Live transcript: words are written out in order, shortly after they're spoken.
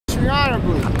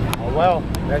illegally. Oh, well,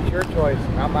 that's your choice,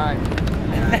 not mine.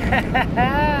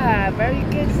 Very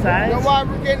good, son. You know why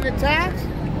we're getting attacked?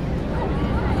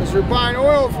 Because we're buying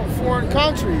oil from foreign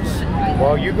countries.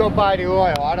 Well, you go buy the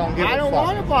oil. I don't give a fuck. I don't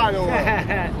want to buy the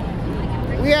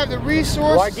oil. We have the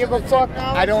resources. Do I give a fuck?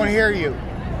 I don't hear you.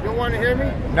 You don't want to hear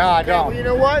me? No, I don't. Well, you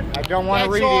know what? I don't want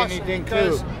to read anything,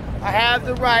 too. I have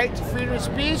the right to freedom of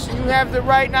speech, and you have the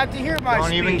right not to hear my speech.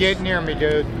 Don't even get near me,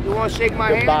 dude. You want to shake my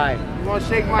Goodbye. hand? You want to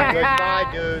shake my hand?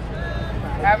 Goodbye, dude.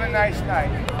 Have a nice night.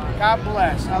 God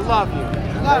bless. I love you.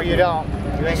 No, you don't.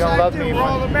 You ain't gonna love me. We're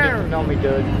all Americans. You know me,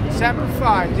 dude. Semper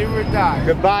Fi, do or die.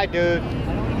 Goodbye, dude.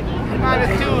 I'm not a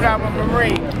dude, I'm a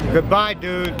Marine. Goodbye,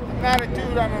 dude. I'm not a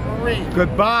dude, I'm a Marine.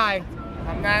 Goodbye.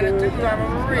 I'm not a dude, I'm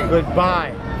a Marine.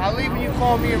 Goodbye. I'll leave when you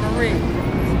call me a Marine.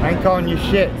 I ain't calling you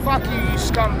shit. Fuck you, you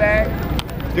scumbag.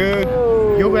 Dude,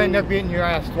 you'll end up getting your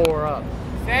ass tore up.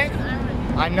 Think?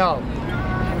 I know.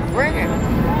 Bring it.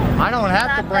 I don't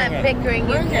have to bring it. Bickering,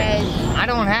 you said. I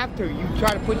don't have to. You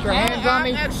try to put your hands on me,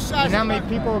 you know how many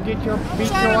people will beat your I'm trying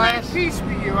to ass? make peace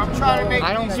with you. I'm trying to make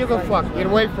I don't peace give a with fuck. Get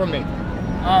away from me. you.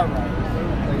 All right.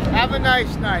 Have a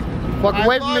nice night. Fuck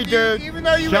away from me, you, dude. Even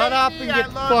though you Shut hate up me, and I get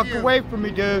the love fuck you. away from me,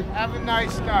 dude. Have a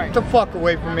nice night. Get the fuck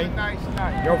away from me. Have a nice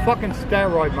night. You're a fucking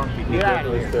steroid monkey. Get out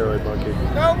of here. Steroid monkey.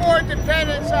 No more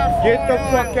dependence on Get the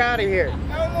foreign fuck oil. out of here.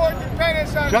 No more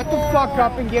dependence on Shut the foreign fuck oil.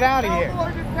 up and get out of here. No more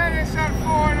dependence on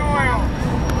foreign oil.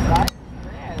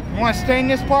 You want to stay in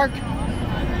this park?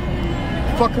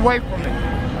 Fuck away from me.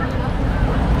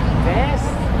 Best.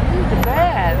 The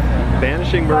best.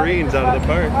 Banishing Marines out of the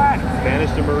park.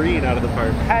 Banished a Marine out of the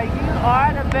park. You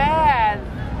are the bad.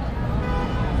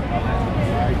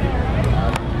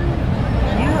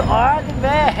 You are the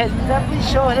bad. Definitely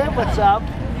show him what's up.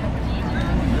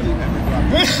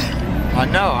 I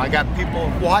know, I got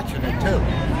people watching it too.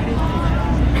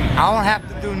 I don't have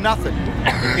to do nothing.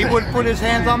 If he wouldn't put his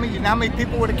hands on me, you know how many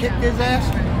people would have kicked his ass?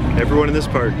 Everyone in this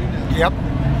park. Yep.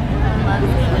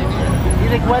 You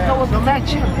think Wendell will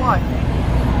protect you? What?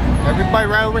 Everybody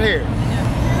right over here.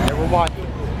 They were watching.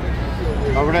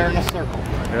 Over there in the circle.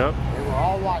 Yep. They were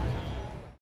all watching.